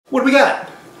What do we got?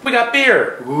 We got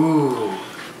beer. Ooh.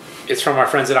 It's from our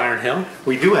friends at Iron Hill.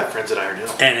 We do have friends at Iron Hill.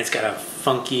 And it's got a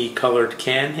funky colored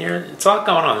can here. It's a lot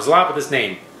going on. There's a lot with this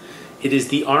name. It is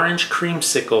the Orange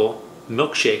Creamsicle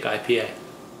Milkshake IPA.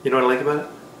 You know what I like about it?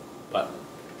 What?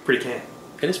 Pretty can.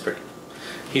 It is pretty.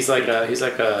 He's like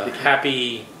a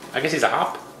happy, I guess he's a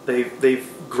hop.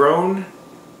 They've grown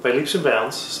by leaps and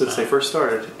bounds since they first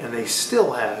started, and they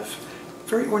still have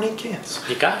very ornate cans.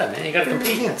 You got it, man. You got to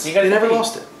compete. Cans. You got to never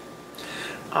lost it.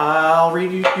 I'll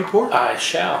read you pour. I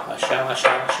shall.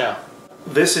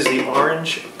 This is the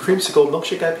Orange Creamsicle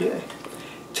Milkshake IPA.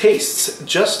 Tastes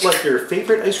just like your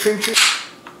favorite ice cream treat.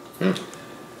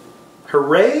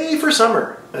 Hooray for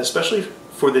summer, especially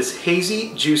for this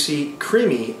hazy, juicy,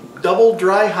 creamy, double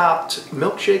dry hopped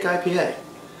milkshake IPA.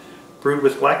 Brewed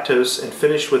with lactose and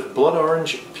finished with blood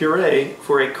orange puree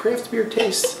for a craft beer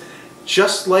taste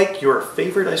just like your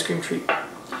favorite ice cream treat.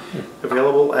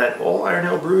 Available at all Iron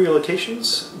Hill Brewery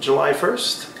locations July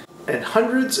 1st and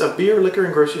hundreds of beer, liquor,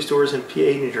 and grocery stores in PA,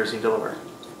 New Jersey, and Delaware.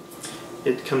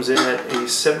 It comes in at a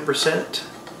 7%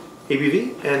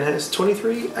 ABV and has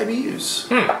 23 IBUs.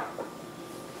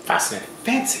 Fascinating.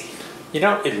 Fancy. You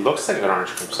know, it looks like an orange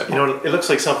creamsicle. You know, it looks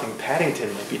like something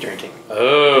Paddington might be drinking.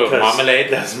 Oh,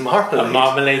 marmalade. That's marmalade. A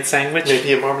marmalade sandwich?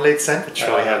 Maybe a marmalade sandwich.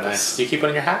 Oh, yeah, nice. Do you keep it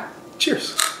on your hat?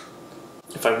 Cheers.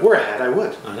 If I wore a hat, I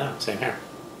would. I know, same here.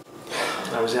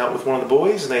 I was out with one of the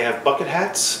boys, and they have bucket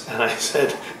hats, and I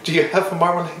said, "Do you have a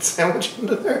marmalade sandwich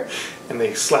under there?" And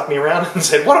they slapped me around and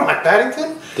said, "What am I,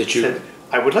 Paddington?" Did you? I said,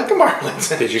 "I would like a marmalade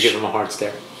sandwich." Did you give them a hard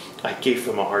stare? I gave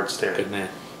them a hard stare. Good man.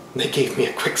 They gave me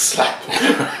a quick slap.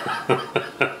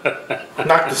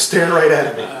 Knocked the stare right out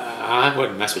of me. I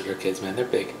wouldn't mess with your kids, man. They're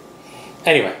big.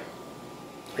 Anyway.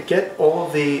 I get all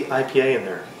of the IPA in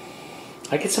there.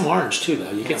 I get some orange too,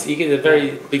 though. You get a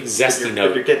very big zesty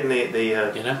note. You're getting the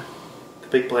you know, the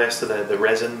big blast of the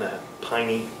resin, the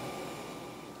piney.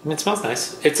 I mean, it smells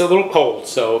nice. It's a little cold,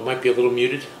 so it might be a little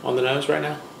muted on the nose right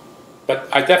now. But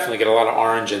I definitely get a lot of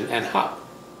orange and hop.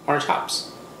 Orange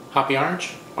hops. Hoppy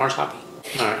orange? Orange hoppy.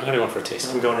 All right, I'm going to go in for a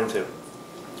taste. I'm going into.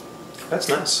 That's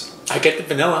nice. I get the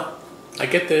vanilla. I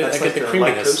get the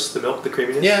creaminess. Lactose, the milk, the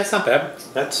creaminess. Yeah, it's not bad.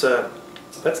 That's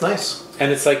nice.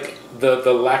 And it's like the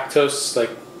lactose, like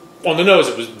on the nose,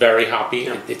 it was very hoppy.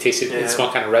 Yeah. It tasted, it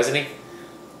smelled kind of resiny.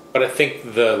 But I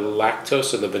think the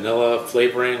lactose or the vanilla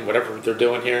flavoring, whatever they're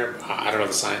doing here, I don't know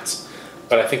the science,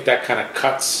 but I think that kind of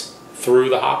cuts through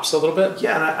the hops a little bit.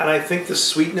 Yeah, and I think the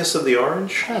sweetness of the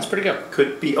orange that's pretty good.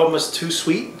 Could be almost too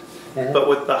sweet, but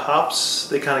with the hops,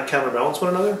 they kind of counterbalance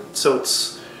one another. So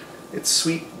it's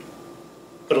sweet,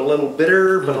 but a little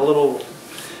bitter, but a little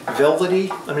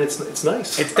velvety. I mean, it's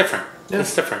nice. It's different. Yeah.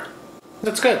 It's different.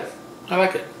 That's good. I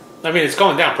like it. I mean, it's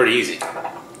going down pretty easy.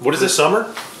 What is the it?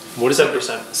 Summer? What is 7%.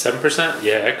 7%?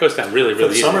 Yeah, it goes down really, really For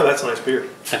the easy. summer, that's a nice beer.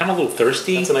 And I'm a little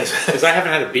thirsty. That's a nice because I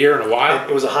haven't had a beer in a while.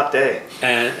 It was a hot day.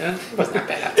 And it wasn't that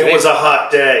bad. It was a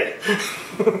hot day.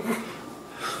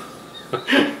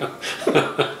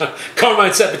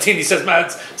 Carmine Sabatini says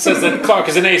that Clark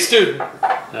is an A student.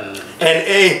 An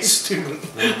A student.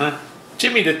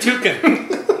 Jimmy the Toucan.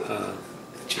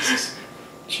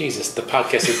 Jesus, the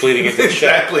podcast is bleeding into the show.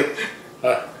 Exactly.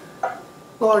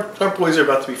 Well, our boys are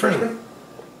about to be freshmen.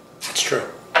 That's true.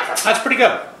 That's pretty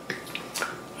good.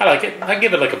 I like it. I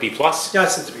give it like a B+. Yeah,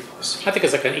 it's a B+. I think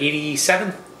it's like an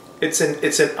 87. It's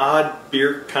an odd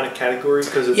beer kind of category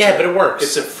because it's but it works.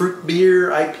 It's a fruit beer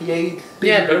IPA.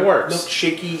 Yeah, but it works.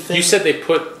 Milkshakey thing. You said they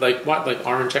put like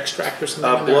orange extract or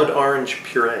something. Blood orange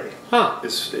puree. Huh.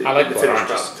 I like blood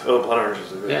oranges. Oh, blood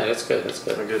oranges. Yeah, that's good. That's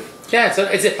good. They're good. Yeah,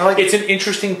 it's an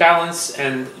interesting balance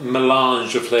and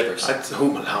melange of flavors.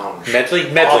 Melange.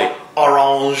 Medley.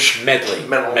 Orange.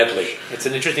 Medley. It's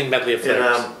an interesting medley of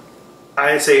flavors. And,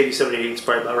 I'd say 87, 88 is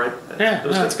probably about right. Yeah,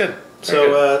 that's good.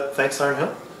 So thanks to Iron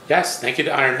Hill. Yes, thank you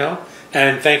to Iron Hill.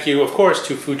 And thank you, of course,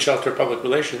 to Food Shelter Public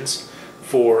Relations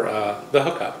for the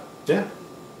hookup. Yeah.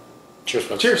 Cheers,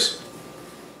 folks. Cheers.